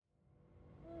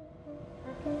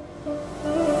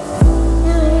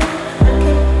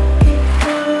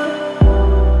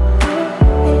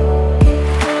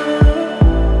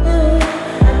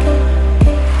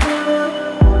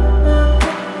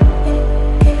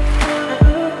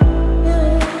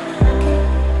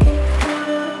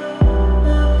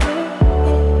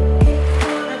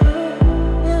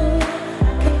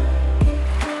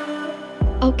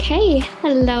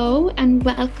Hello, and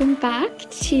welcome back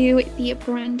to the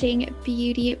Branding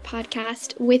Beauty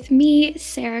podcast with me,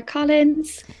 Sarah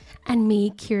Collins. And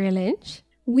me, Kira Lynch.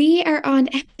 We are on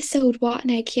episode what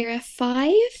now, Kira?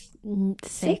 Five?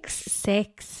 Six.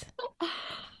 Six.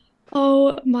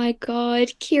 Oh my God.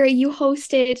 Kira, you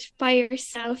hosted by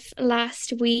yourself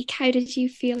last week. How did you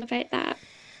feel about that?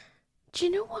 Do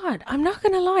you know what? I'm not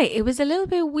going to lie. It was a little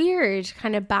bit weird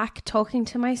kind of back talking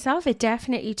to myself. It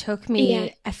definitely took Yeah.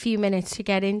 me a few minutes to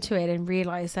get into it and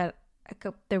realize that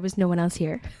there was no one else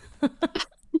here.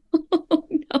 Oh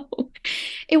no.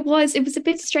 It was a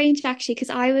bit strange actually, because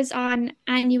I was on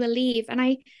annual leave and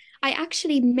I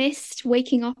actually missed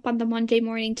waking up on the Monday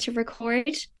morning to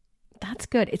record. That's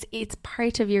good. It's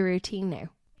part of your routine now.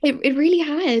 It really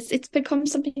has. It's become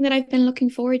something that I've been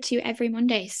looking forward to every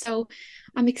Monday. So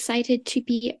I'm excited to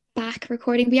be back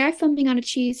recording. We are filming on a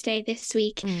Tuesday this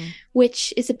week,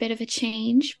 which is a bit of a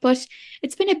change, but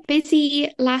it's been a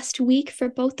busy last week for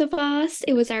both of us.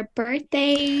 It was our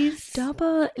birthdays.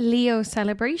 Double Leo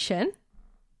celebration.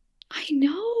 I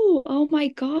know. Oh my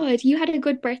God. You had a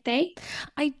good birthday.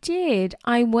 I did.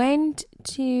 I went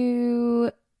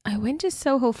to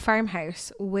Soho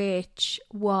Farmhouse, which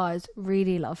was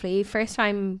really lovely. First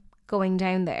time going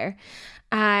down there.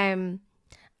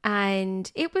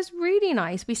 And it was really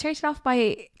nice. We started off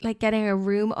by like getting a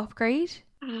room upgrade.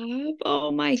 Oh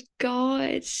my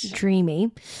God. Dreamy.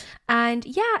 And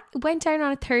yeah, went down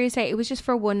on a Thursday. It was just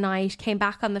for one night. Came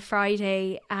back on the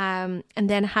Friday, and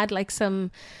then had like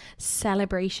some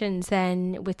celebrations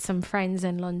then with some friends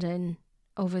in London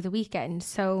over the weekend.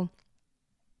 So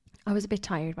I was a bit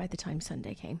tired by the time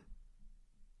Sunday came.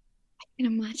 I can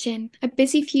imagine a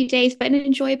busy few days, but an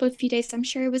enjoyable few days. I'm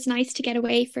sure it was nice to get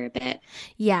away for a bit.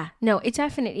 Yeah, no, it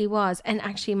definitely was. And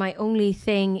actually, my only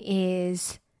thing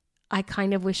is I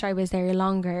kind of wish I was there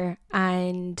longer.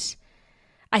 And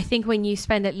I think when you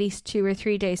spend at least 2 or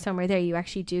 3 days somewhere there, you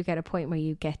actually do get a point where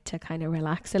you get to kind of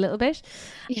relax a little bit.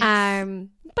 Yes.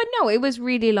 But no, it was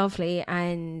really lovely.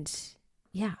 And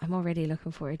yeah, I'm already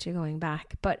looking forward to going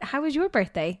back. But how was your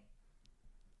birthday?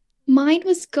 Mine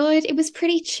was good. It was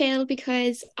pretty chill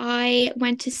because I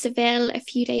went to Seville a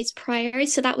few days prior.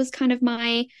 So that was kind of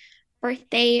my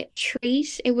birthday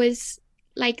treat. It was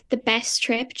like the best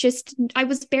trip. Just, I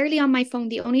was barely on my phone.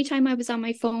 The only time I was on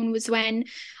my phone was when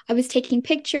I was taking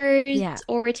pictures Yeah,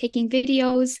 or taking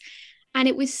videos. And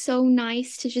it was so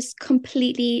nice to just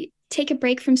completely take a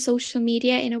break from social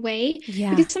media in a way,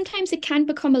 yeah, because sometimes it can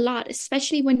become a lot,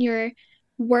 especially when you're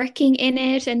working in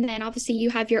it. And then obviously you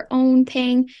have your own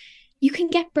thing. You can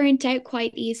get burnt out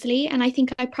quite easily. And I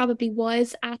think I probably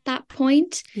was at that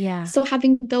point. yeah. So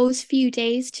having those few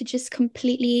days to just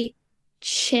completely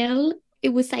chill, it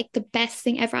was like the best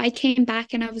thing ever. I came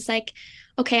back and I was like,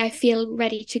 okay, I feel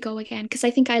ready to go again. Because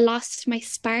I think I lost my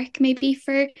spark maybe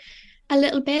for a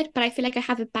little bit, but I feel like I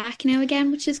have it back now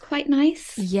again, which is quite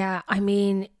nice. Yeah, I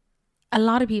mean, a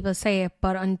lot of people say it,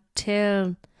 but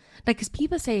until like, because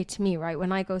people say it to me, right,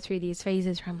 when I go through these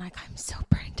phases where I'm like, I'm so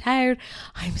burnt out,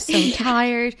 I'm so Yeah.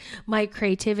 tired, my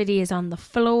creativity is on the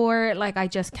floor, like I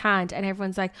just can't. And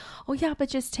everyone's like, oh yeah, but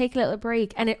just take a little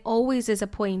break. And it always is a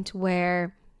point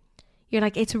where you're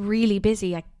like, it's really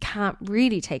busy, I can't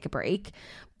really take a break,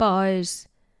 but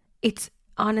it's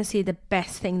honestly the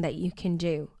best thing that you can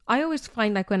do. I always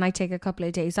find like when I take a couple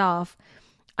of days off,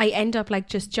 I end up like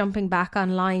just jumping back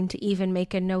online to even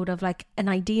make a note of like an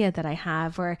idea that I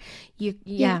have, or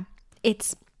Yeah.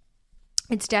 it's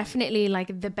definitely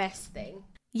like the best thing.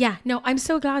 Yeah, no, I'm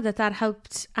so glad that that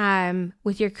helped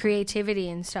with your creativity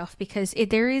and stuff, because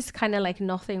there is kind of like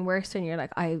nothing worse when you're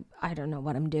like, I don't know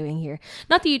what I'm doing here.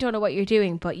 Not that you don't know what you're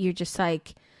doing, but you're just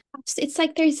like, It's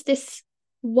like there's this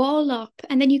wall up,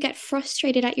 and then you get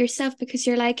frustrated at yourself because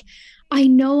you're like, I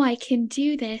know I can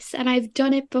do this, and I've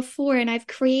done it before, and I've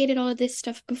created all of this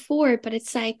stuff before. But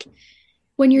it's like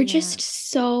when you're yeah, just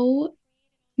so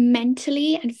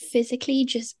mentally and physically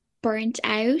just burnt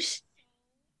out,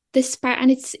 the spark,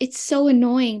 and it's so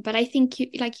annoying. But I think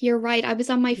you're right. I was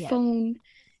on my yeah. phone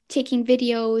taking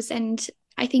videos, and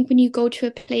I think when you go to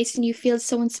a place and you feel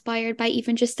so inspired by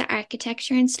even just the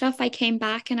architecture and stuff, I came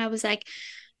back and I was like,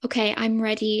 okay, I'm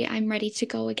ready to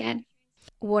go again.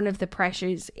 One of the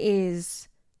pressures is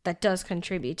that does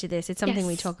contribute to this. It's something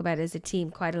we Yes. talk about as a team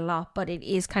quite a lot, but it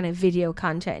is kind of video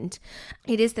content.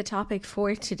 It is the topic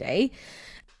for today,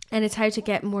 and it's how to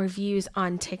get more views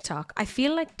on TikTok. I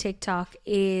feel like TikTok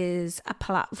is a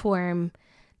platform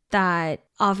that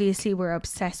obviously we're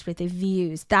obsessed with the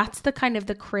views. That's the kind of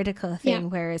the critical Yeah. thing.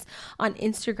 Whereas on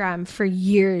Instagram for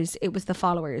years, it was the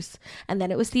followers, and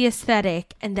then it was the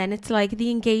aesthetic, and then it's like the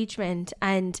engagement.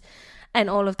 And and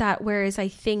all of that. Whereas I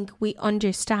think we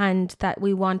understand that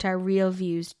we want our real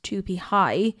views to be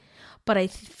high, but I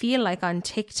feel like on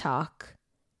TikTok,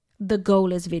 the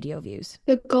goal is video views.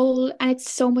 The goal, and it's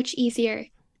so much easier,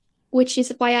 which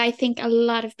is why I think a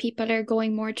lot of people are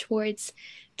going more towards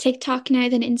TikTok now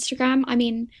than Instagram. I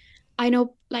mean, I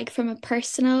know like from a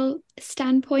personal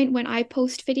standpoint, when I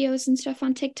post videos and stuff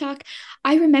on TikTok,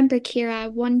 I remember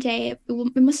Kira one day,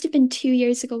 it must have been 2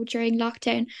 years ago during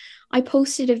lockdown, I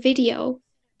posted a video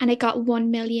and it got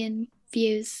 1 million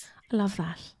views. I love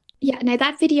that. Yeah, now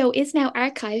that video is now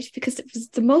archived because it was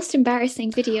the most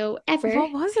embarrassing video ever.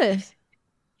 What was it?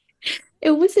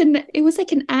 It was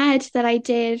like an ad that I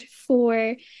did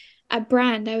for a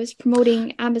brand. I was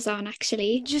promoting Amazon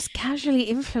actually. Just casually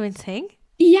influencing.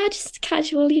 Yeah, just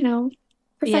casual, Yeah.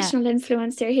 professional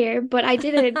influencer here. But I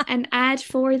did an ad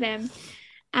for them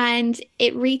and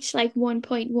it reached like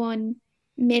 1.1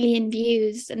 million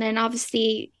views. And then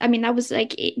obviously, I mean, that was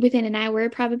like within an hour,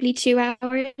 probably 2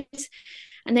 hours.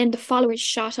 And then the followers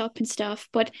shot up and stuff.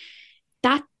 But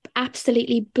that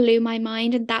absolutely blew my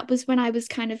mind. And that was when I was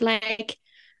kind of like,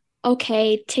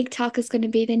 okay, TikTok is going to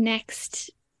be the next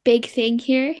big thing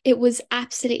here. It was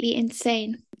absolutely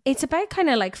insane. It's about kind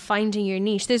of like finding your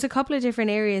niche. There's a couple of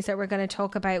different areas that we're going to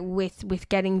talk about with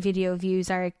getting video views,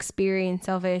 our experience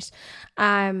of it.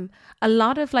 A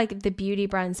lot of like the beauty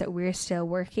brands that we're still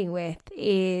working with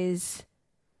is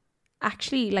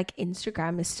actually like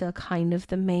Instagram is still kind of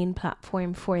the main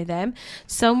platform for them.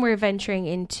 Some were venturing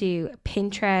into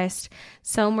Pinterest,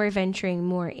 some were venturing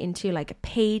more into like a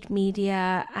paid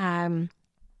media.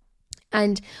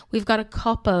 And we've got a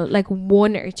couple, like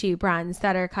one or two brands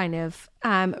that are kind of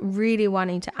really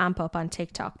wanting to amp up on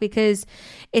TikTok because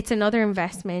it's another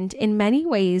investment. In many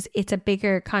ways, it's a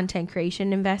bigger content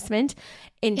creation investment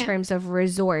in terms of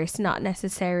resource, not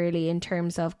necessarily in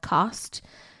terms of cost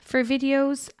for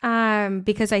videos.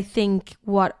 Because I think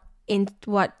what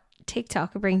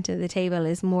TikTok bring to the table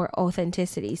is more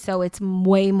authenticity. So it's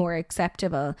way more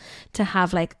acceptable to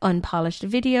have like unpolished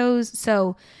videos.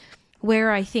 So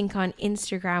where I think on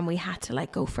Instagram we had to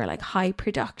like go for like high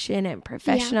production and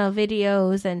professional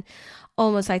videos and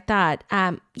almost like that.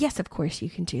 Yes, of course you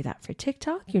can do that for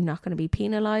TikTok. You're not going to be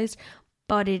penalized,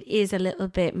 but it is a little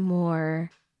bit more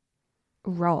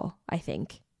raw, I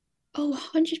think. Oh,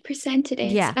 100% it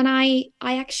is. Yeah. And I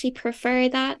actually prefer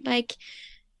that. Like,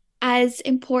 as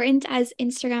important as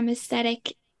Instagram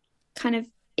aesthetic kind of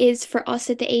is for us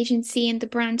at the agency and the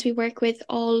brands we work with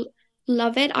all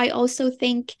love it. I also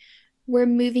think we're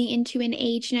moving into an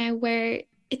age now where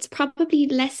it's probably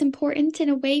less important in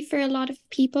a way for a lot of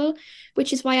people,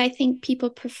 which is why I think people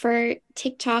prefer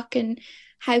TikTok and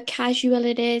how casual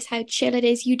it is, how chill it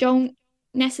is. You don't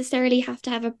necessarily have to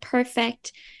have a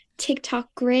perfect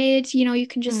TikTok grid. You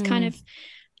can just kind Mm, of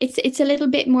it's a little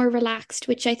bit more relaxed,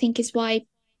 which I think is why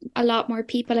a lot more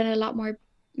people and a lot more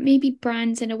maybe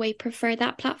brands in a way prefer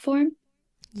that platform.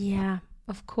 yeah,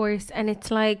 of course. And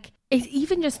it's like, it's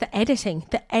even just the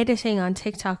editing on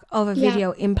TikTok of a Yeah.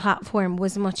 video in platform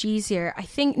was much easier. I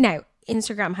think now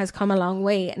Instagram has come a long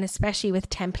way, and especially with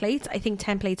templates, I think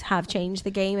templates have changed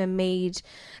the game and made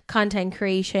content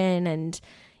creation and,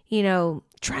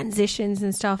 transitions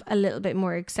and stuff a little bit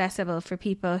more accessible for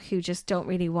people who just don't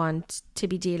really want to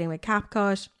be dealing with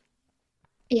CapCut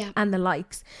Yeah. and the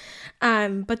likes.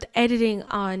 But the editing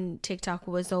on TikTok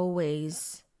was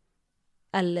always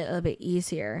a little bit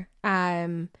easier.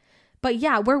 But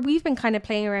yeah, where we've been kind of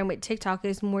playing around with TikTok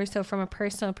is more so from a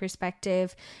personal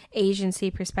perspective, agency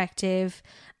perspective.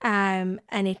 And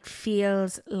it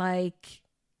feels like,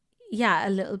 yeah,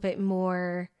 a little bit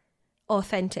more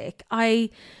authentic. I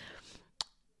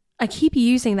keep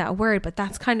using that word, but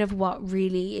that's kind of what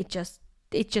really it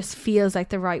just feels like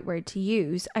the right word to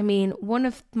use. I mean, one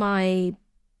of my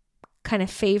kind of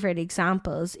favorite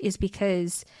examples is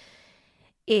because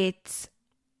it's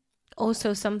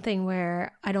also something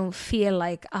where I don't feel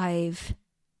like I've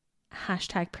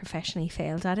hashtag professionally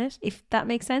failed at it, if that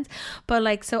makes sense. But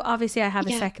like, so obviously I have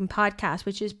a Yeah. second podcast,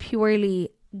 which is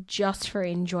purely just for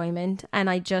enjoyment. And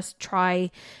I just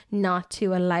try not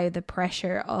to allow the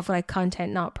pressure of like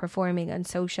content not performing on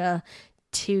social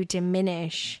to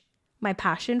diminish my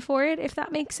passion for it, if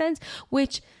that makes sense,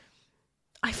 which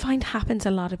I find happens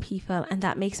a lot of people, and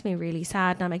that makes me really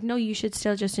sad. And I'm like, no, you should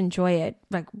still just enjoy it.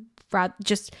 Like,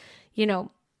 just,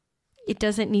 it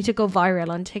doesn't need to go viral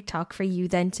on TikTok for you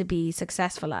then to be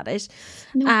successful at it.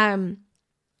 No.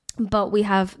 But we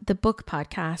have the book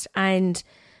podcast, and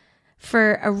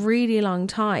for a really long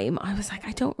time, I was like,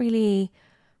 I don't really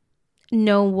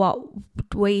know what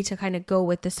way to kind of go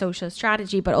with the social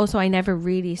strategy, but also I never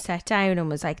really sat down and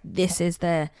was like, this is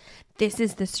the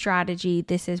strategy,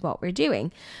 this is what we're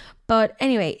doing. But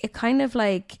anyway, it kind of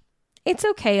like, it's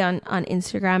okay on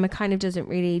Instagram. It kind of doesn't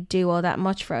really do all that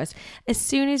much for us. As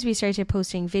soon as we started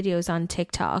posting videos on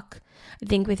TikTok, I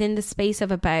think within the space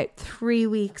of about 3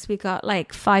 weeks, we got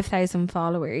like 5,000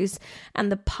 followers,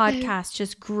 and the Wow. podcast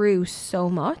just grew so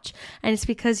much. And it's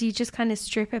because you just kind of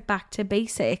strip it back to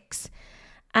basics,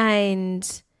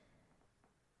 and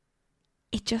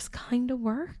it just kind of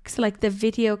works. Like the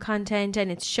video content,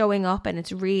 and it's showing up and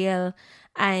it's real,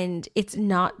 and it's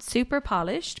not super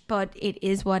polished, but it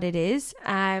is what it is.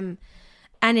 And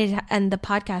the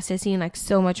podcast has seen like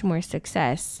so much more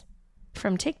success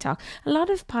from TikTok. A lot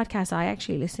of podcasts I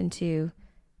actually listen to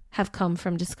have come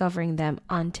from discovering them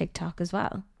on TikTok as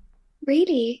well.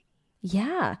 Really?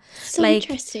 Yeah. So Like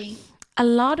interesting. a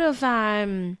lot of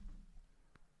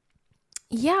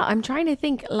yeah, I'm trying to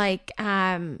think, like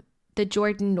the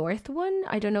Jordan North one.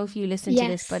 I don't know if you listen to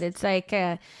this, but Yes. it's like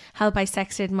Help I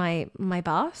Sexted My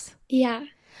Boss. Yeah.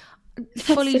 That's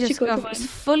Fully such a good discover one.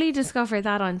 fully discovered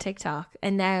that on TikTok,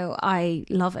 and now I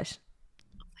love it.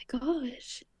 My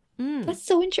gosh. Mm. That's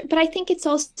so interesting. But I think it's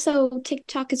also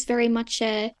TikTok is very much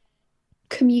a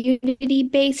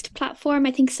community-based platform.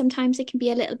 I think sometimes it can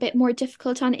be a little bit more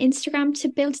difficult on Instagram to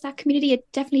build that community.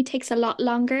 It definitely takes a lot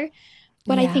longer.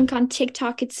 But I Yeah. think on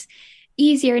TikTok it's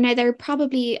easier. Now there are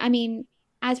probably, I mean,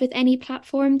 as with any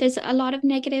platform, there's a lot of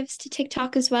negatives to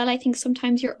TikTok as well. I think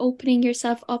sometimes you're opening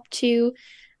yourself up to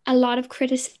a lot of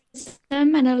criticism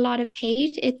and a lot of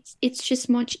hate. It's just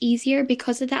much easier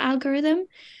because of the algorithm,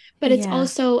 but it's Yeah.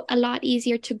 also a lot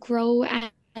easier to grow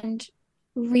and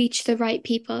reach the right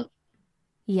people.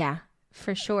 Yeah,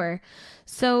 for sure.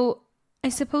 So I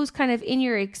suppose kind of in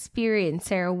your experience,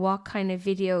 Sarah, what kind of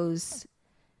videos,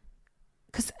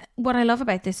 because what I love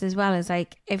about this as well is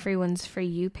like everyone's For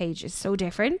You page is so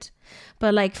different.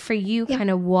 But like for you, Yeah. kind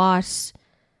of what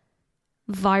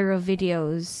viral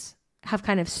videos have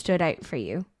kind of stood out for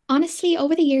you? Honestly,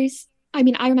 over the years, I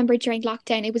mean, I remember during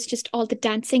lockdown, it was just all the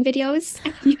dancing videos.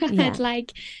 And you had Yeah.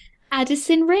 like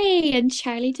Addison Rae and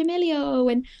Charlie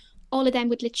D'Amelio, and all of them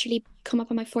would literally come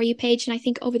up on my For You page. And I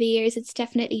think over the years, it's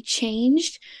definitely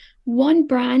changed. One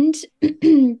brand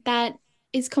that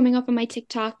is coming up on my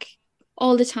TikTok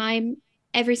all the time,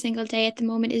 every single day at the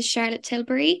moment, is Charlotte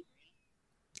Tilbury.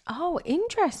 Oh,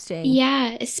 interesting.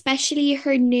 Yeah, especially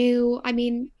her new, I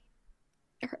mean,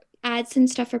 her ads and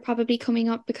stuff are probably coming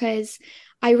up because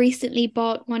I recently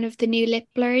bought one of the new lip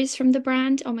blurs from the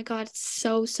brand. Oh my God, it's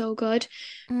so, so good.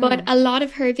 But Mm. a lot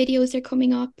of her videos are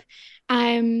coming up.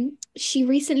 She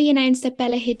recently announced that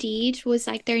Bella Hadid was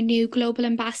like their new global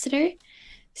ambassador.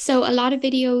 So a lot of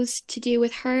videos to do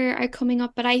with her are coming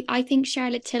up, but I think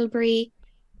Charlotte Tilbury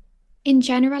in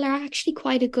general are actually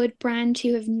quite a good brand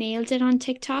who have nailed it on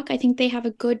TikTok. I think they have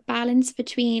a good balance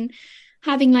between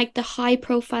having like the high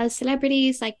profile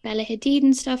celebrities like Bella Hadid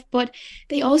and stuff, but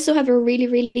they also have a really,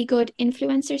 really good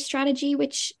influencer strategy,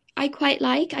 which I quite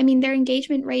like. I mean, their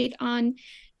engagement rate on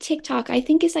TikTok, I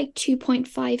think is like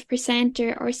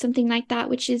 2.5% or something like that,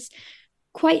 which is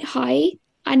quite high.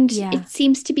 And Yeah. it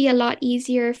seems to be a lot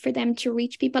easier for them to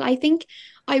reach people. I think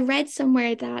I read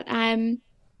somewhere that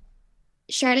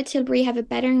Charlotte Tilbury have a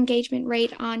better engagement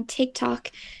rate on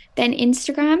TikTok than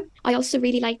Instagram. I also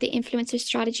really like the influencer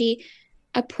strategy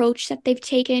approach that they've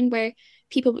taken, where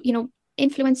people,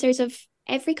 influencers of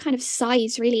every kind of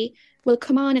size really will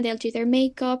come on and they'll do their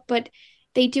makeup, but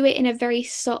they do it in a very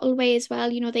subtle way as well.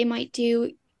 They might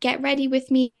do get ready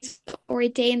with me or a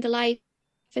day in the life,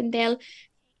 and they'll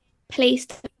place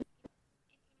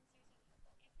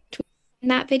in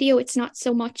that video. It's not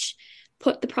so much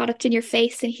put the product in your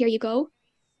face and here you go.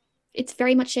 It's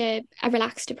very much a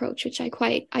relaxed approach, which I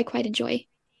quite enjoy.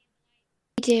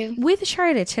 I do. With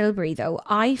Charlotte Tilbury, though,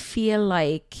 I feel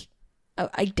like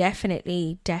I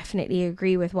definitely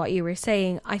agree with what you were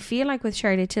saying. I feel like with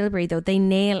Charlotte Tilbury, though, they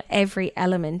nail every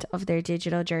element of their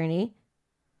digital journey.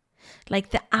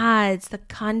 Like the ads, the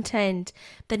content,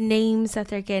 the names that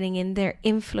they're getting in, their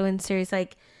influencers,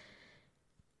 like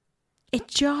it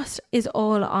just is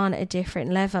all on a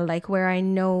different level. Like where I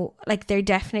know, like they're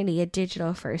definitely a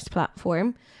digital first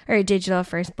platform or a digital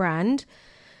first brand.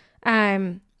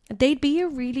 Um, they'd be a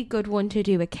really good one to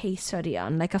do a case study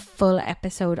on, like a full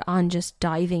episode on just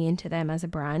diving into them as a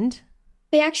brand.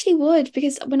 They actually would,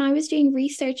 because when I was doing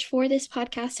research for this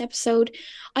podcast episode,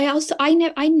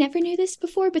 I never knew this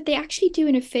before, but they actually do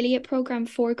an affiliate program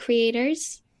for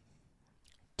creators.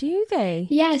 Do they?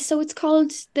 Yeah, so it's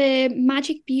called the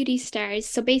Magic Beauty Stars.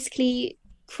 So basically,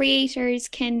 creators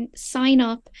can sign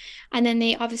up and then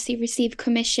they obviously receive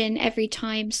commission every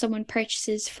time someone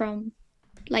purchases from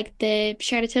like the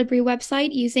Charlotte Tilbury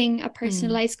website using a Mm.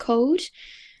 personalized code.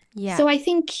 Yeah. So I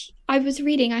think I was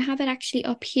reading, I have it actually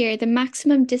up here. The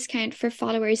maximum discount for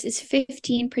followers is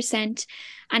 15%,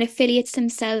 and affiliates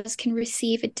themselves can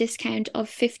receive a discount of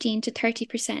 15 to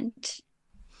 30%.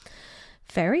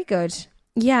 Very good.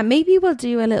 Yeah, maybe we'll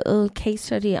do a little case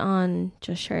study on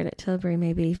just Charlotte Tilbury,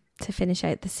 maybe to finish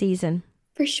out the season.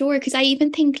 For sure, because I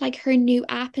even think like her new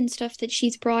app and stuff that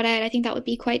she's brought out, I think that would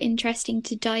be quite interesting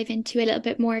to dive into a little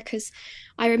bit more because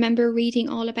I remember reading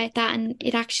all about that and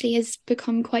it actually has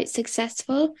become quite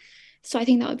successful. So I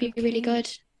think that would be really Okay. good.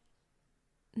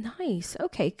 Nice.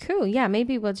 Okay, cool. Yeah,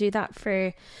 maybe we'll do that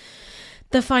for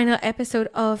the final episode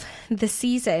of the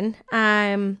season.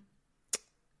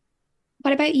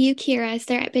 What about you, Kira? Has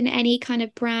there been any kind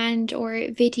of brand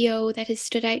or video that has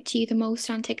stood out to you the most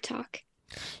on TikTok?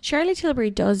 Charlotte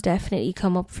Tilbury does definitely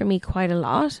come up for me quite a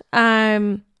lot.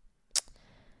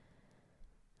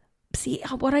 See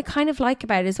what I kind of like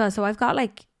about it as well. So I've got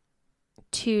like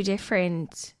two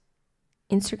different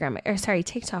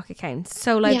TikTok accounts.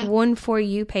 So like Yeah. one For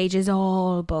You page is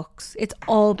all books. It's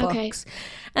all Okay. books.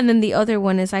 And then the other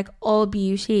one is like all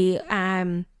beauty,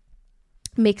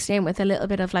 mixed in with a little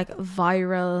bit of like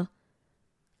viral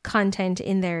content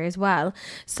in there as well.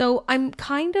 So I'm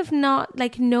kind of not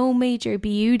like, no major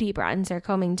beauty brands are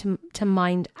coming to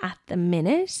mind at the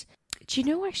minute. Do you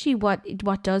know actually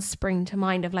what does spring to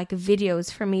mind of like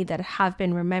videos for me that have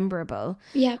been memorable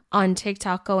Yeah. on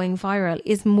TikTok going viral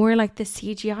is more like the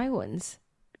CGI ones.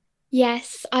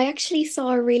 Yes, I actually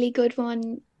saw a really good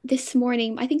one this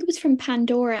morning. I think it was from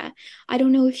Pandora. I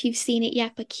don't know if you've seen it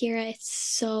yet, but Kira, it's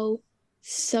so,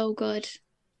 so good.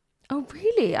 Oh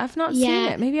really? I've not seen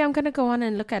Yeah. it. Maybe I'm gonna go on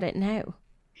and look at it now.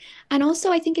 And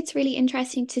also, I think it's really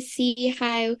interesting to see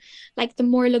how, like, the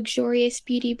more luxurious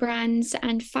beauty brands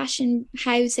and fashion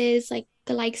houses, like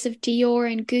the likes of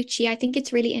Dior and Gucci, I think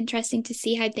it's really interesting to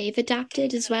see how they've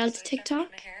adapted as well to TikTok.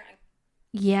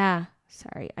 Yeah.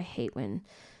 Sorry, I hate when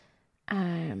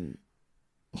um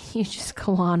you just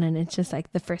go on and it's just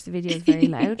like the first video is very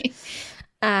loud.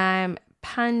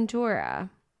 Pandora.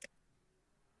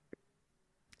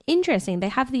 Interesting. They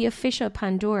have the official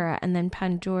Pandora and then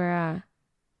Pandora.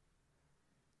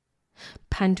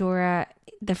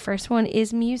 The first one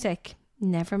is music.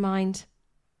 Never mind.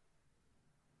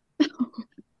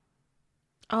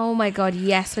 Oh my god,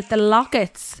 yes, with the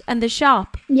lockets and the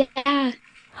shop. Yeah,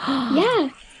 yeah.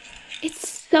 It's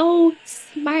so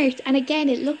smart. And again,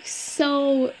 it looks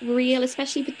so real,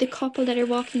 especially with the couple that are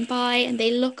walking by and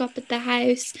they look up at the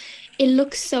house. It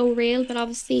looks so real, but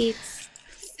obviously it's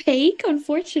fake,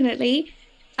 unfortunately.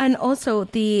 And also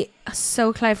the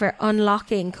so clever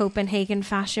unlocking Copenhagen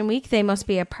Fashion Week. They must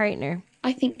be a partner.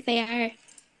 I think they are.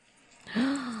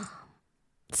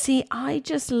 See, I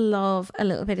just love a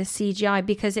little bit of CGI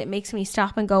because it makes me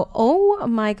stop and go, oh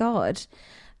my God,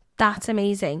 that's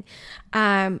amazing.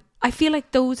 I feel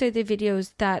like those are the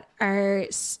videos that are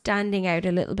standing out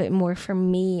a little bit more for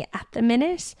me at the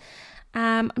minute.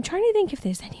 I'm trying to think if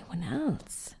there's anyone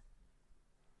else.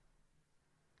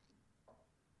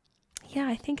 Yeah,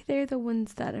 I think they're the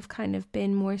ones that have kind of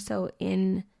been more so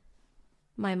in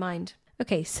my mind.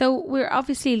 Okay, so we're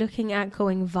obviously looking at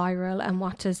going viral and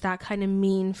what does that kind of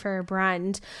mean for a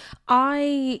brand.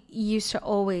 I used to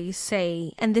always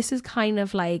say, and this is kind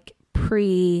of like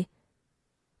pre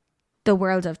the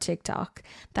world of TikTok,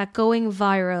 that going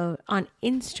viral on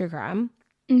Instagram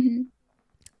Hmm.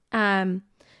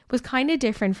 was kind of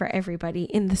different for everybody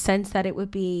in the sense that it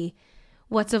would be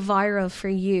what's a viral for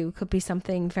you could be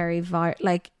something very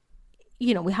like,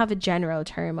 you know, we have a general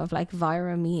term of like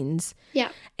viral means Yeah.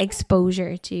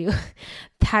 exposure to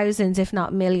thousands, if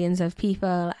not millions of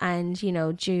people. And, you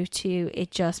know, due to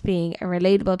it just being a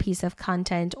relatable piece of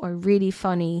content or really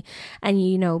funny and,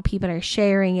 you know, people are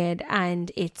sharing it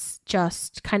and it's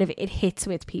just kind of, it hits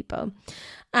with people.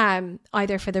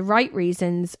 Either for the right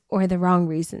reasons or the wrong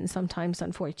reasons sometimes,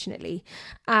 unfortunately.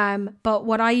 But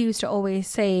what I used to always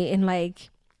say in like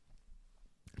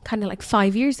kind of like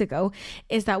 5 years ago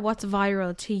is that what's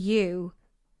viral to you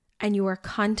and your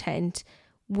content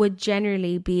would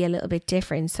generally be a little bit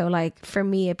different. So like for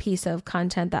me, a piece of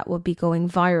content that would be going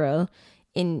viral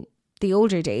in the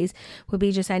older days would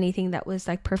be just anything that was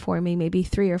like performing maybe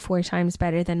 3 or 4 times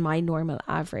better than my normal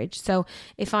average. So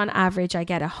if on average I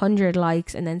get 100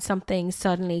 likes and then something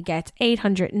suddenly gets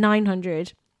 800,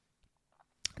 900,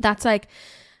 that's like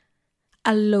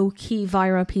a low-key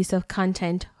viral piece of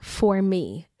content for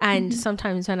me. And Hmm.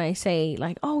 sometimes when I say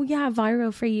like, oh yeah,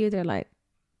 viral for you, they're like,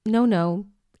 no,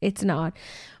 it's not.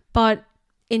 But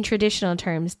in traditional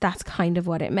terms, that's kind of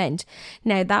what it meant.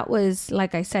 Now, that was,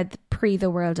 like I said, pre the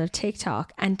world of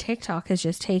TikTok, and TikTok has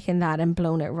just taken that and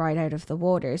blown it right out of the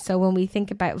water. So when we think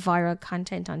about viral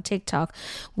content on TikTok,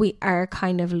 we are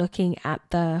kind of looking at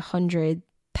the hundred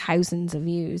thousands of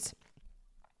views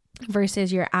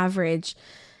versus your average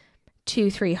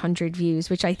 200-300 views,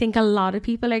 which I think a lot of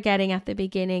people are getting at the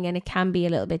beginning, and it can be a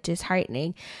little bit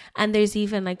disheartening. And there's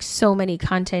even like so many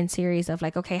content series of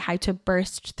like, okay, how to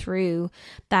burst through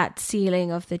that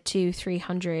ceiling of the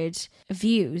 200-300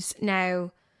 views.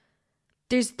 Now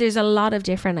there's a lot of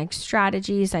different like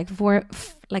strategies, like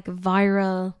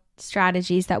viral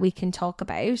strategies that we can talk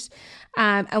about,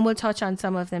 and we'll touch on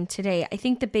some of them today. I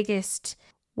think the biggest,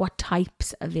 what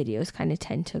types of videos kind of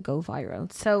tend to go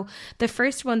viral. So the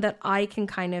first one that I can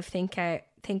kind of think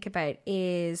about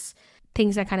is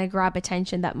things that kind of grab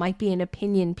attention, that might be an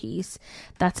opinion piece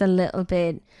that's a little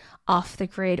bit off the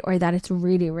grid, or that it's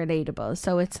really relatable.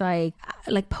 So it's like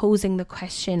posing the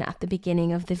question at the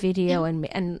beginning of the video,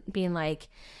 and being like,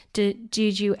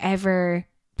 did you ever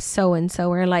so and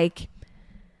so, or like,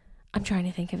 I'm trying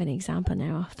to think of an example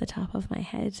now off the top of my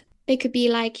head. They could be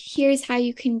like, here's how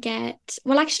you can get,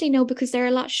 well, actually, no, because they're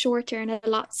a lot shorter and a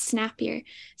lot snappier.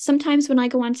 Sometimes when I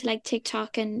go onto like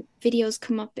TikTok and videos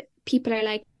come up, people are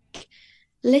like,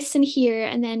 listen here,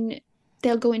 and then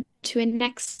they'll go into a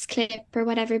next clip or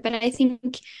whatever. But I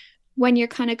think when you're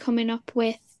kind of coming up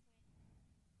with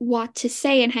what to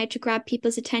say and how to grab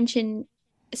people's attention,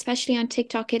 especially on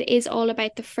TikTok, it is all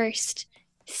about the first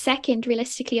second,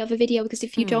 realistically, of a video, because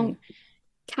if you don't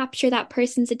capture that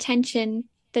person's attention,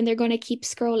 then they're going to keep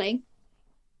scrolling.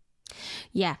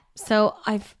 Yeah. So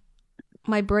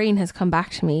my brain has come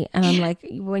back to me, and I'm like,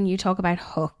 when you talk about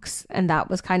hooks, and that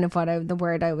was kind of the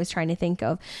word I was trying to think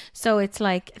of. So it's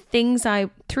like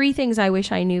three things I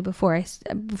wish I knew before I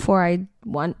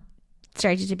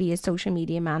started to be a social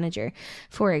media manager,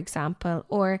 for example,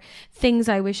 or things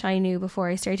I wish I knew before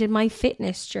I started my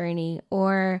fitness journey,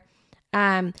 or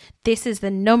this is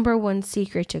the number one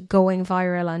secret to going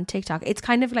viral on TikTok. It's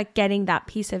kind of like getting that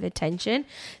piece of attention.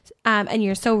 And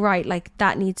you're so right, like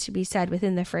that needs to be said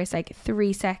within the first like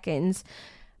 3 seconds,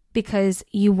 because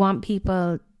you want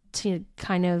people to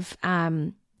kind of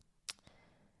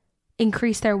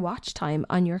increase their watch time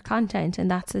on your content.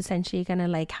 And that's essentially going to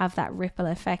like have that ripple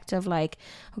effect of like,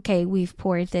 okay, we've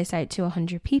poured this out to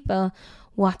 100 people.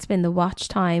 What's been the watch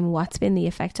time? What's been the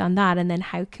effect on that? And then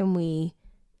how can we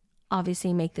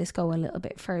obviously make this go a little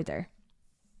bit further?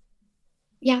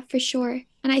 Yeah, for sure.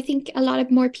 And I think a lot of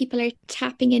more people are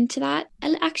tapping into that.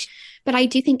 Actually, but I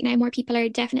do think now more people are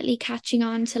definitely catching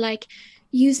on to like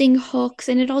using hooks.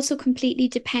 And it also completely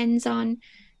depends on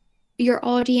your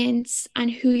audience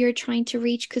and who you're trying to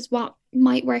reach, because what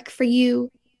might work for you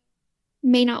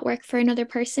may not work for another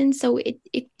person. So it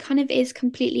kind of is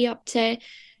completely up to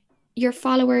your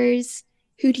followers.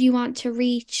 Who do you want to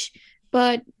reach?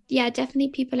 But yeah, definitely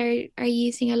people are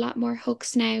using a lot more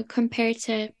hooks now compared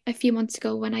to a few months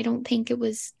ago, when I don't think it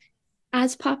was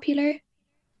as popular.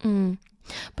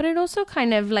 But it also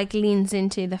kind of like leans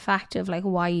into the fact of like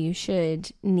why you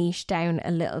should niche down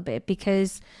a little bit,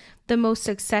 because the most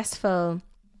successful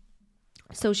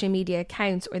social media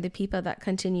accounts, or the people that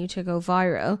continue to go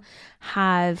viral,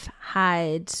 have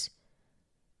had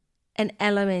an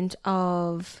element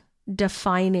of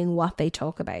defining what they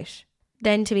talk about.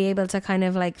 Then to be able to kind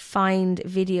of like find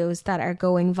videos that are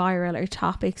going viral, or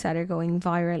topics that are going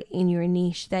viral in your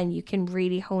niche, then you can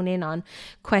really hone in on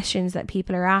questions that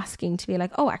people are asking, to be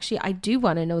like, oh, actually, I do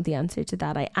want to know the answer to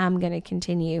that. I am going to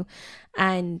continue.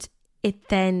 And it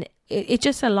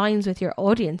just aligns with your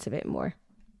audience a bit more.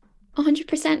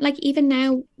 100%. Like even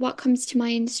now, what comes to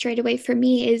mind straight away for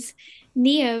me is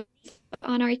Nia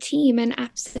on our team, and Yeah.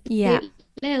 absolutely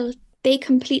Lil. They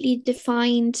completely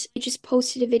defined, they just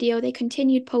posted a video. They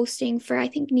continued posting for, I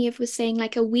think Neve was saying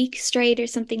like a week straight or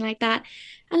something like that.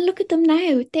 And look at them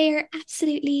now. They are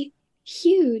absolutely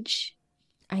huge.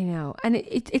 I know. And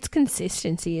it's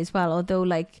consistency as well. Although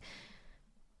like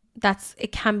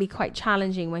it can be quite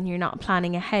challenging when you're not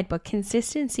planning ahead. But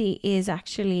consistency is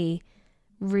actually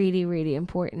really, really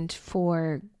important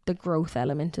for the growth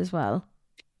element as well.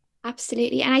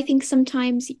 Absolutely. And I think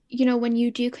sometimes, when you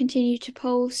do continue to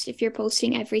post, if you're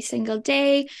posting every single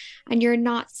day and you're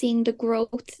not seeing the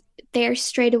growth there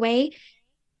straight away,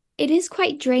 it is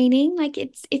quite draining. Like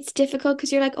it's difficult,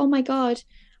 because you're like, oh my God,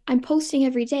 I'm posting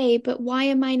every day, but why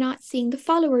am I not seeing the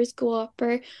followers go up,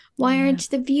 or why Yeah. aren't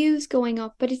the views going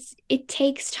up? But it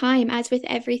takes time, as with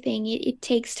everything. It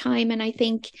takes time. And I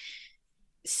think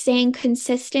staying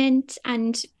consistent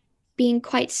and being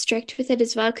quite strict with it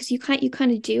as well, because you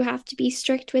kind of do have to be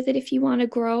strict with it if you want to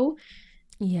grow.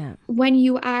 Yeah. When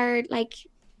you are like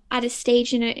at a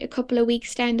stage in a couple of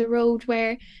weeks down the road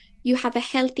where you have a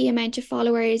healthy amount of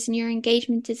followers and your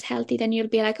engagement is healthy, then you'll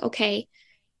be like, okay,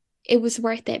 it was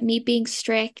worth it. Me being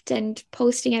strict and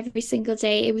posting every single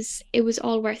day, it was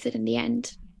all worth it in the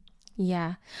end.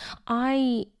 Yeah.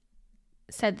 I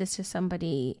said this to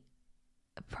somebody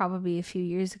probably a few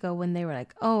years ago when they were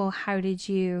like, "Oh, how did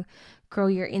you grow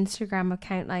your Instagram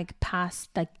account like past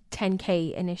like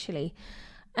 10K initially?"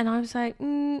 And I was like,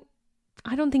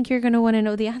 I don't think you're going to want to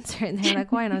know the answer. And they were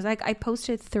like, "Why?" And I was like, "I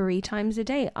posted 3 times a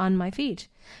day on my feed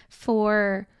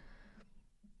for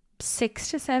 6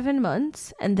 to 7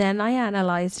 months." And then I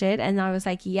analyzed it and I was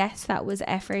like, yes, that was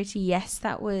effort. Yes,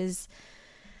 that was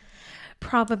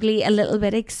probably a little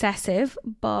bit excessive,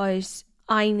 but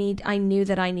I knew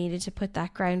that I needed to put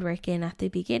that groundwork in at the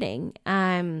beginning.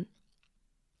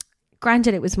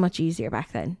 Granted, it was much easier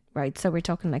back then, right? So we're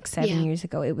talking like seven Yeah. years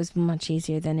ago. It was much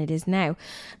easier than it is now.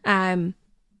 Um,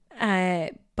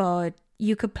 but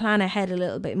you could plan ahead a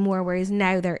little bit more. Whereas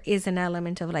now there is an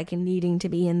element of like needing to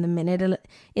be in the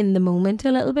in the moment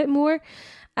a little bit more.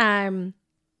 Um,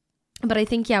 but I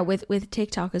think yeah, with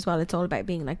TikTok as well, it's all about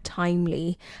being like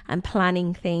timely and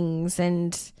planning things.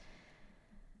 And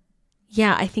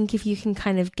yeah, I think if you can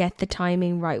kind of get the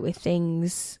timing right with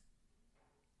things,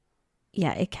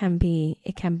 yeah, it can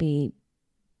be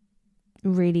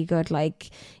really good. Like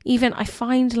even I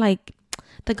find like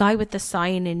the guy with the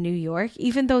sign in New York,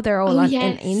 even though they're all Oh, in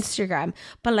yes. Instagram,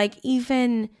 but like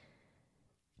even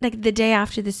like the day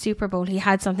after the Super Bowl, he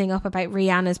had something up about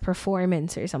Rihanna's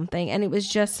performance or something. And it was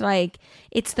just like,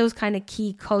 it's those kind of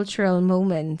key cultural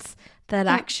moments that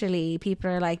Yeah. actually people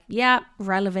are like, yeah,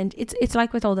 relevant. It's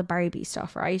like with all the Barbie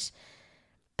stuff, right?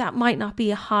 That might not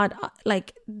be a hot,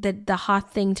 like the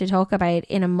hot thing to talk about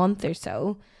in a month or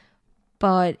so,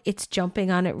 but it's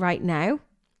jumping on it right now.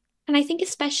 And I think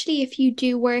especially if you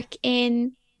do work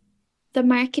in the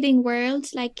marketing world,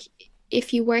 like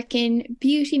if you work in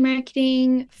beauty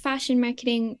marketing, fashion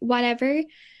marketing, whatever,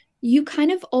 you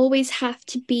kind of always have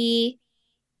to be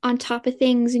on top of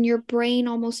things and your brain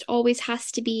almost always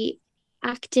has to be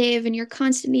active and you're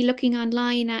constantly looking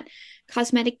online at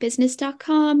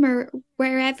cosmeticbusiness.com or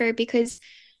wherever because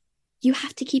you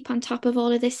have to keep on top of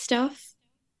all of this stuff,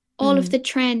 all of Mm. the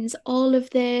trends, all of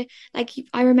the, like,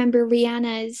 I remember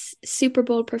Rihanna's Super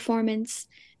Bowl performance.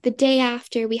 The day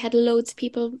after, we had loads of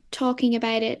people talking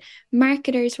about it.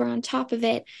 Marketers were on top of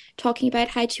it, talking about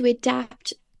how to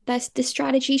adapt the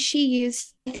strategy she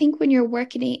used. I think when you're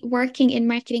working in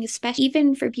marketing, especially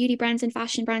even for beauty brands and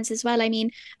fashion brands as well. I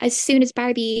mean, as soon as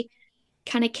Barbie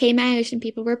kind of came out and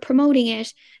people were promoting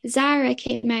it. Zara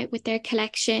came out with their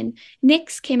collection.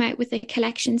 NYX came out with a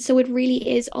collection. So it really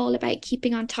is all about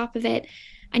keeping on top of it.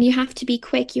 And you have to be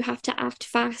quick. You have to act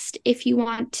fast if you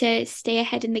want to stay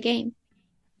ahead in the game.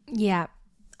 Yeah,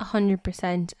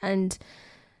 100%. And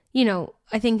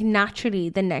I think naturally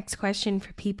the next question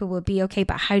for people will be, okay,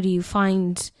 but how do you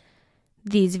find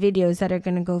these videos that are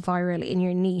going to go viral in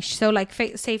your niche? So, like,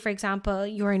 say, for example,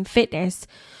 you're in fitness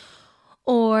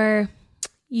or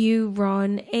you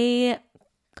run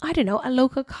I don't know, a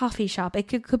local coffee shop. It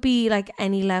could be like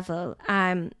any level.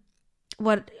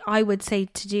 What I would say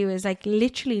to do is like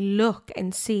literally look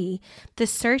and see the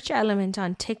search element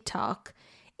on TikTok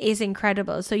is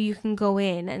incredible. So you can go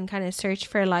in and kind of search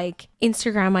for like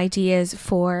Instagram ideas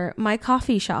for my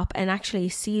coffee shop and actually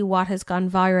see what has gone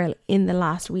viral in the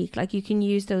last week. Like you can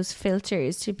use those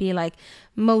filters to be like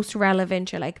most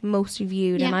relevant or like most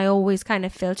viewed. And Yeah. I always kind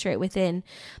of filter it within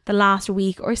the last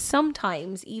week or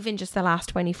sometimes even just the last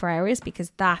 24 hours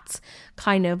because that's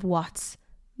kind of what's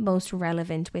most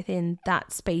relevant within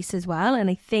that space as well.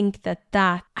 And I think that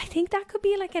could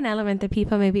be like an element that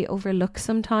people maybe overlook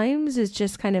sometimes, is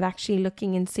just kind of actually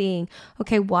looking and seeing,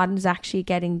 okay, what is actually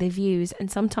getting the views. And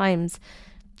sometimes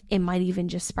it might even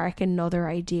just spark another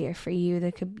idea for you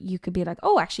that you could be like,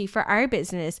 oh, actually for our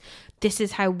business this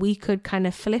is how we could kind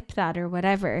of flip that or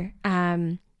whatever.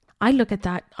 I look at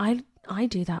that, I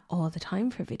do that all the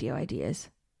time for video ideas.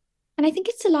 And I think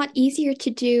it's a lot easier to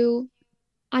do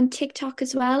on TikTok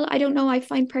as well. I don't know. I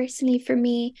find personally for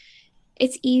me,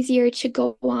 it's easier to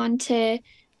go on to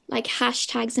like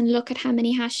hashtags and look at how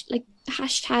many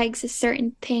hashtags a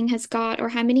certain thing has got or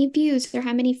how many views or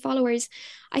how many followers.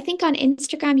 I think on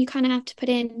Instagram you kind of have to put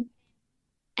in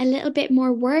a little bit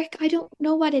more work. I don't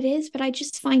know what it is, but I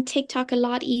just find TikTok a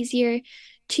lot easier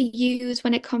to use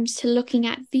when it comes to looking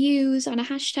at views on a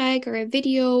hashtag or a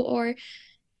video or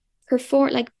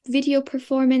video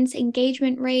performance,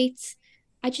 engagement rates.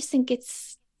 I just think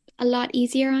it's a lot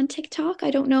easier on TikTok.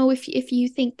 I don't know if you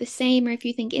think the same or if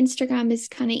you think Instagram is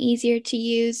kind of easier to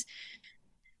use,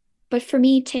 but for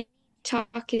me, TikTok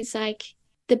TikTok is like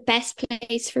the best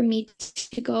place for me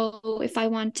to go if I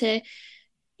want to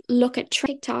look at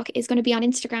TikTok is going to be on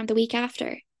Instagram the week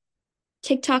after.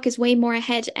 TikTok is way more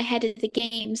ahead of the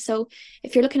game. So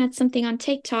if you're looking at something on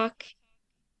TikTok,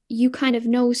 you kind of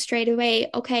know straight away,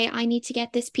 okay, I need to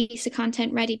get this piece of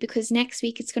content ready because next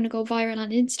week it's going to go viral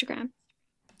on Instagram.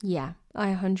 Yeah, I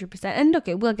 100%. And look,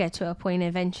 it will get to a point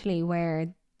eventually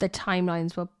where the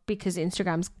timelines will, because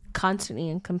Instagram's constantly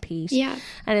in compete. Yeah.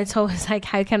 And it's always like,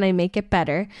 how can I make it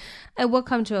better? It will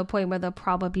come to a point where they'll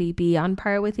probably be on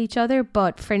par with each other.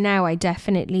 But for now, I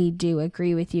definitely do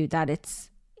agree with you that it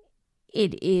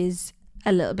is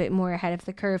a little bit more ahead of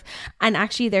the curve, and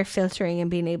actually they're filtering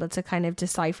and being able to kind of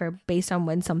decipher based on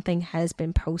when something has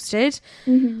been posted.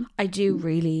 I do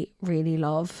really, really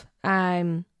love.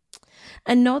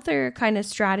 Another kind of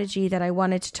strategy that I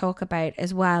wanted to talk about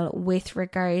as well with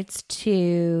regards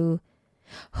to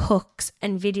hooks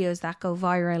and videos that go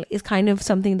viral is kind of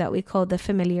something that we call the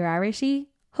familiarity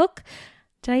hook.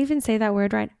 Did I even say that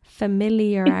word right?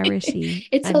 Familiarity.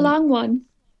 It's a long one.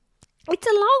 It's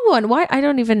a long one. Why? I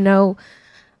don't even know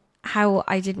how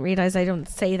I didn't realize I don't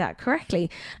say that correctly.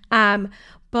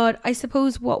 But I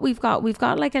suppose what we've got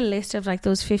like a list of like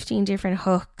those 15 different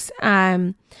hooks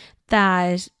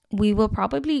that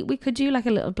we could do like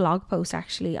a little blog post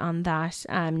actually on that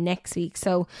next week.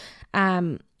 So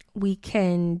we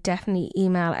can definitely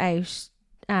email out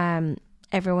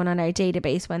everyone on our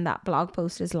database when that blog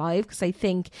post is live, because I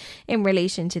think in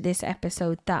relation to this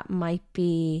episode that might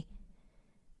be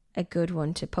a good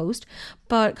one to post.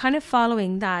 But kind of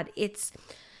following that,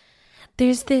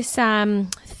 there's this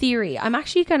theory. I'm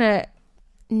actually gonna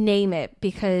name it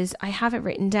because I have it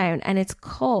written down, and it's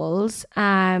called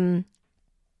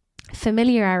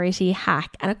familiarity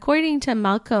hack. And according to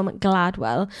Malcolm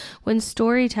Gladwell, when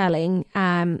storytelling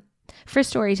for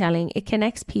storytelling, it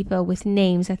connects people with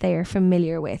names that they are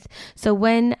familiar with. So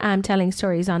when telling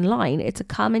stories online, it's a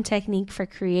common technique for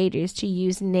creators to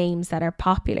use names that are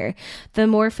popular. The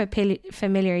more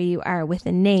familiar you are with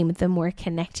a name, the more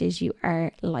connected you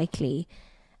are likely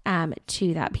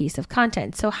to that piece of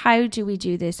content. So how do we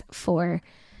do this for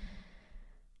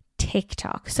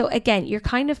TikTok? So again, you're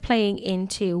kind of playing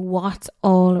into what's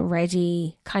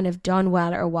already kind of done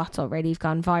well or what's already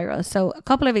gone viral. So a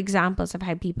couple of examples of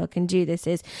how people can do this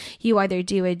is you either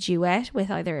do a duet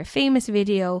with either a famous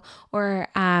video or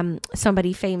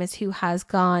somebody famous who has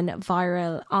gone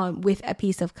viral with a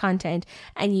piece of content,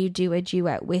 and you do a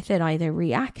duet with it, either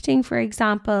reacting, for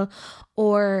example,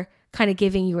 or kind of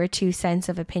giving your 2 cents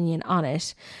of opinion on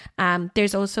it.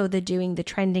 There's also doing the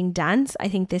trending dance. I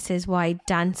think this is why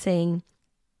dancing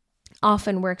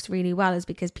often works really well, is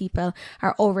because people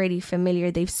are already familiar.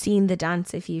 They've seen the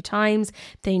dance a few times.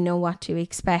 They know what to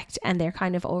expect, and they're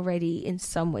kind of already in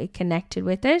some way connected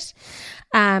with it.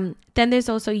 Then there's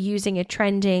also using a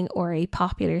trending or a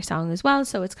popular song as well.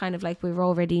 So it's kind of like we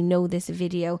already know this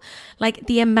video. Like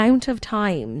the amount of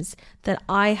times that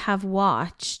I have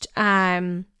watched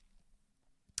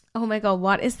oh my god,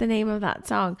 what is the name of that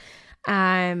song?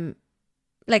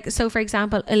 Like, so for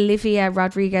example, Olivia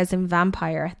Rodriguez in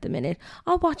Vampire at the minute,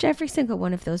 I'll watch every single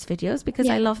one of those videos because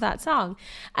I love that song.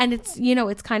 And it's, you know,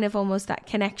 it's kind of almost that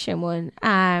connection one.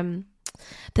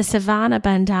 The Savannah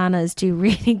Bandanas do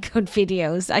really good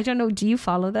videos. I don't know, do you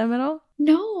follow them at all?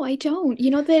 No, I don't.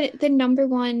 You know, the number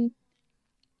one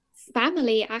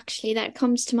family actually that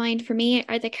comes to mind for me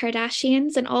are the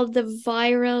Kardashians and all the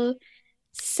viral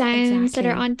sounds that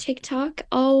are Exactly. on TikTok.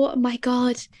 Oh my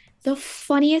God. The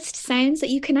funniest sounds that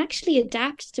you can actually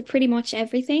adapt to pretty much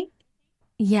everything.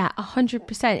 Yeah,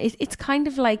 100%. It's kind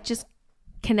of like just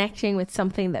connecting with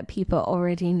something that people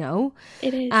already know.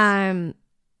 It is.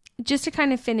 Just to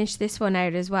kind of finish this one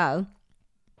out as well,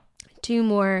 2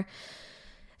 more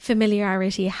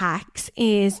familiarity hacks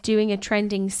is doing a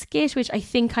trending skit, which I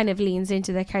think kind of leans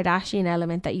into the Kardashian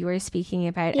element that you were speaking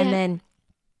about. Yeah. And then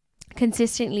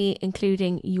consistently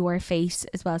including your face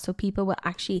as well, so people will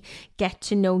actually get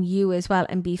to know you as well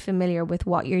and be familiar with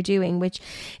what you're doing, which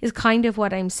is kind of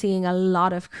what I'm seeing a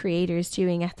lot of creators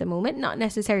doing at the moment. Not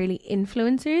necessarily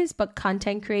influencers, but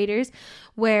content creators,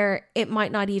 where it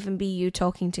might not even be you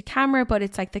talking to camera, but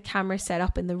it's like the camera set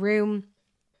up in the room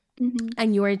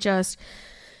and you're just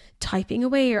typing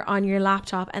away or on your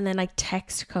laptop, and then like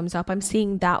text comes up. I'm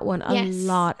seeing that one a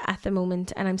lot at the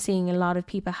moment, and I'm seeing a lot of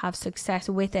people have success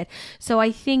with it. So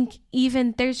I think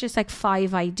even there's just like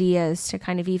 5 ideas to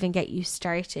kind of even get you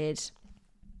started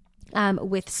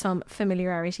with some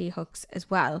familiarity hooks as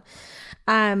well.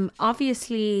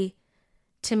 Obviously,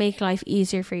 to make life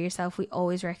easier for yourself, we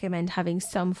always recommend having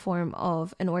some form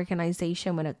of an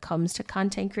organization when it comes to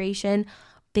content creation.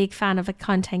 big fan of a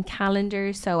content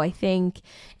calendar. So I think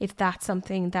if that's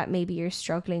something that maybe you're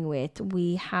struggling with,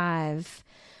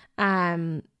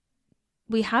 um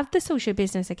we have the Social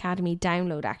Business Academy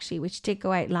download actually, which did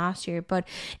go out last year, but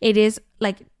it is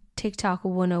like TikTok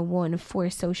 101 for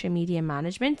social media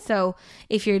management. So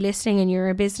if you're listening and you're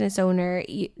a business owner,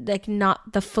 like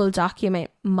not the full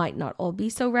document might not all be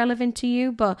so relevant to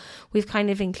you, but we've kind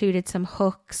of included some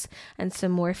hooks and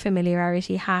some more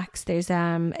familiarity hacks. There's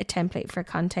a template for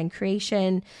content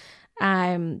creation,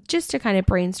 just to kind of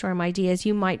brainstorm ideas.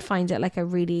 You might find it like a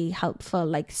really helpful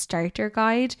like starter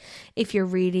guide if you're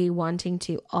really wanting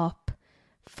to up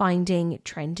finding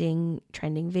trending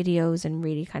videos and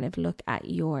really kind of look at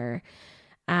your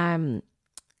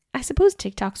I suppose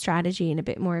TikTok strategy in a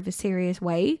bit more of a serious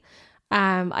way.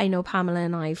 I know Pamela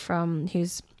and I, from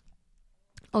who's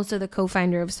also the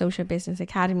co-founder of Social Business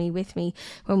Academy with me,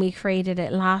 when we created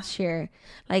it last year,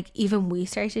 like even we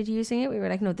started using it, we were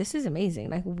like, no, this is amazing.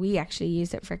 Like we actually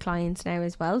use it for clients now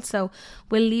as well. So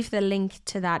we'll leave the link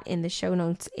to that in the show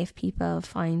notes if people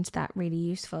find that really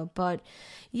useful. But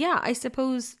yeah, I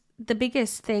suppose the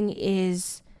biggest thing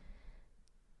is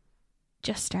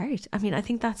just start. I mean, I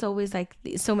think that's always like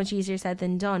so much easier said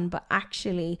than done, but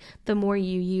actually the more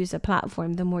you use a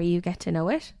platform, the more you get to know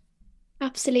it.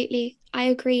 Absolutely. I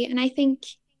agree. And I think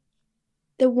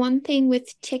the one thing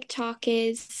with TikTok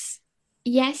is,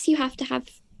 yes, you have to have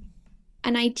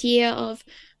an idea of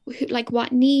who, like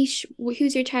what niche,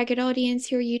 who's your target audience,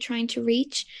 who are you trying to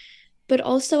reach. But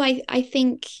also, I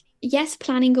think, yes,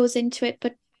 planning goes into it,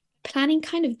 but planning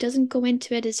kind of doesn't go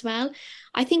into it as well.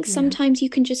 I think Yeah. sometimes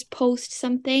you can just post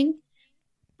something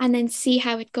and then see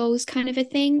how it goes, kind of a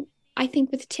thing. I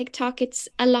think with TikTok, it's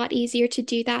a lot easier to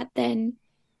do that than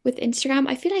with Instagram.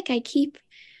 I feel like I keep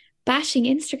bashing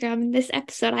Instagram in this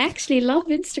episode. I actually love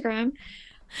Instagram,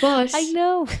 but I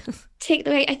know.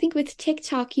 I think with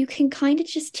TikTok, you can kind of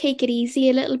just take it easy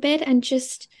a little bit and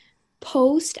just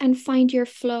post and find your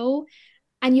flow.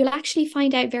 And you'll actually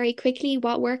find out very quickly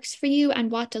what works for you and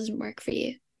what doesn't work for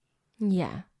you.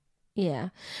 Yeah. Yeah.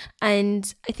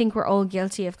 And I think we're all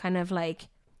guilty of kind of like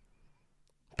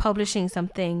publishing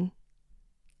something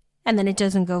and then it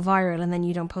doesn't go viral and then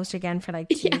you don't post again for like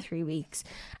 2 or Yeah. 3 weeks.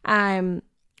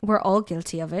 We're all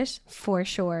guilty of it for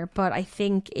sure, but I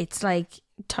think it's like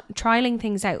trialing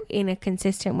things out in a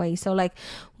consistent way. So like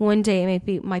one day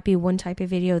might be one type of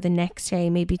video, the next day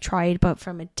maybe tried but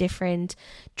from a different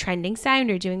trending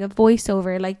sound, or doing a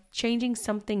voiceover, like changing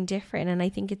something different. And I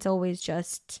think it's always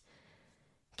just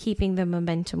keeping the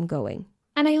momentum going.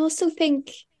 And I also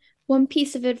think one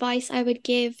piece of advice I would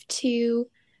give to,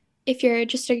 if you're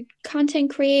just a content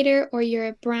creator or you're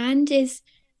a brand, is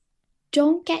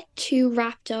don't get too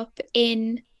wrapped up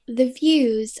in the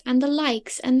views and the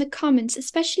likes and the comments,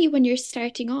 especially when you're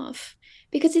starting off,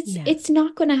 because Yeah. it's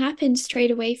not going to happen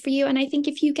straight away for you. And I think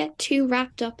if you get too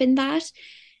wrapped up in that,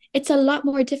 it's a lot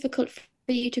more difficult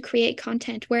for you to create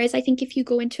content. Whereas I think if you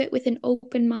go into it with an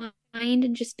open mind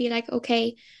and just be like,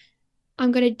 okay,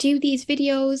 I'm going to do these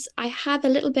videos. I have a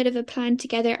little bit of a plan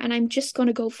together and I'm just going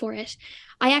to go for it.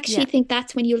 I actually Yeah. think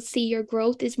that's when you'll see your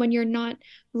growth, is when you're not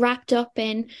wrapped up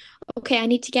in, okay, I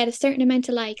need to get a certain amount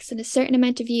of likes and a certain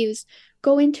amount of views.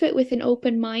 Go into it with an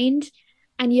open mind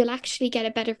and you'll actually get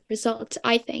a better result,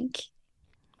 I think.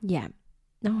 Yeah.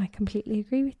 No, I completely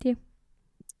agree with you.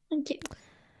 Thank you.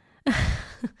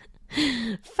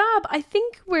 Fab. I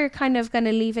think we're kind of going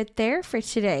to leave it there for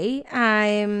today.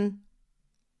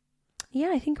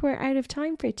 Yeah, I think we're out of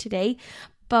time for today.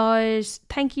 But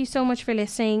thank you so much for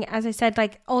listening. As I said,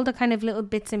 like all the kind of little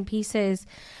bits and pieces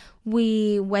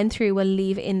we went through, we'll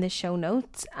leave in the show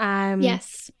notes.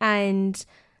 Yes, And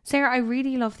Sarah, I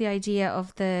really love the idea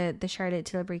of the Charlotte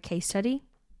Tilbury case study.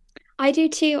 I do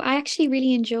too. I actually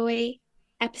really enjoy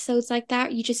episodes like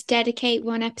that. You just dedicate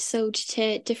one episode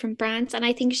to different brands. And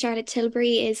I think Charlotte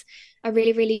Tilbury is a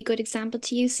really, really good example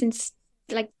to use, since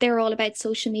like they're all about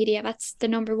social media. That's the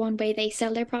number one way they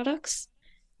sell their products.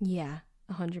 Yeah,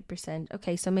 100%.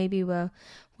 Okay, so maybe we'll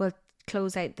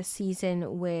close out the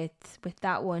season with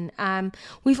that one.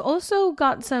 We've also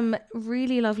got some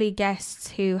really lovely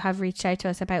guests who have reached out to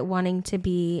us about wanting to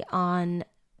be on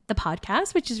the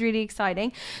podcast, which is really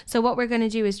exciting. So what we're going to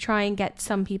do is try and get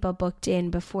some people booked in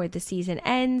before the season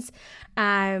ends.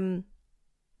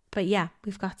 But yeah,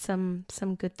 we've got some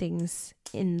good things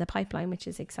in the pipeline, which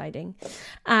is exciting.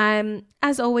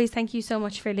 As always, thank you so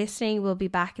much for listening. We'll be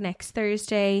back next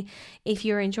Thursday. If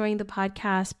you're enjoying the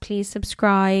podcast, please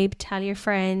subscribe, tell your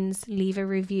friends, leave a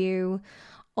review,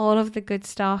 all of the good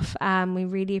stuff. We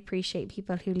really appreciate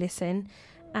people who listen,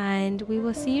 and we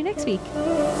will see you next week.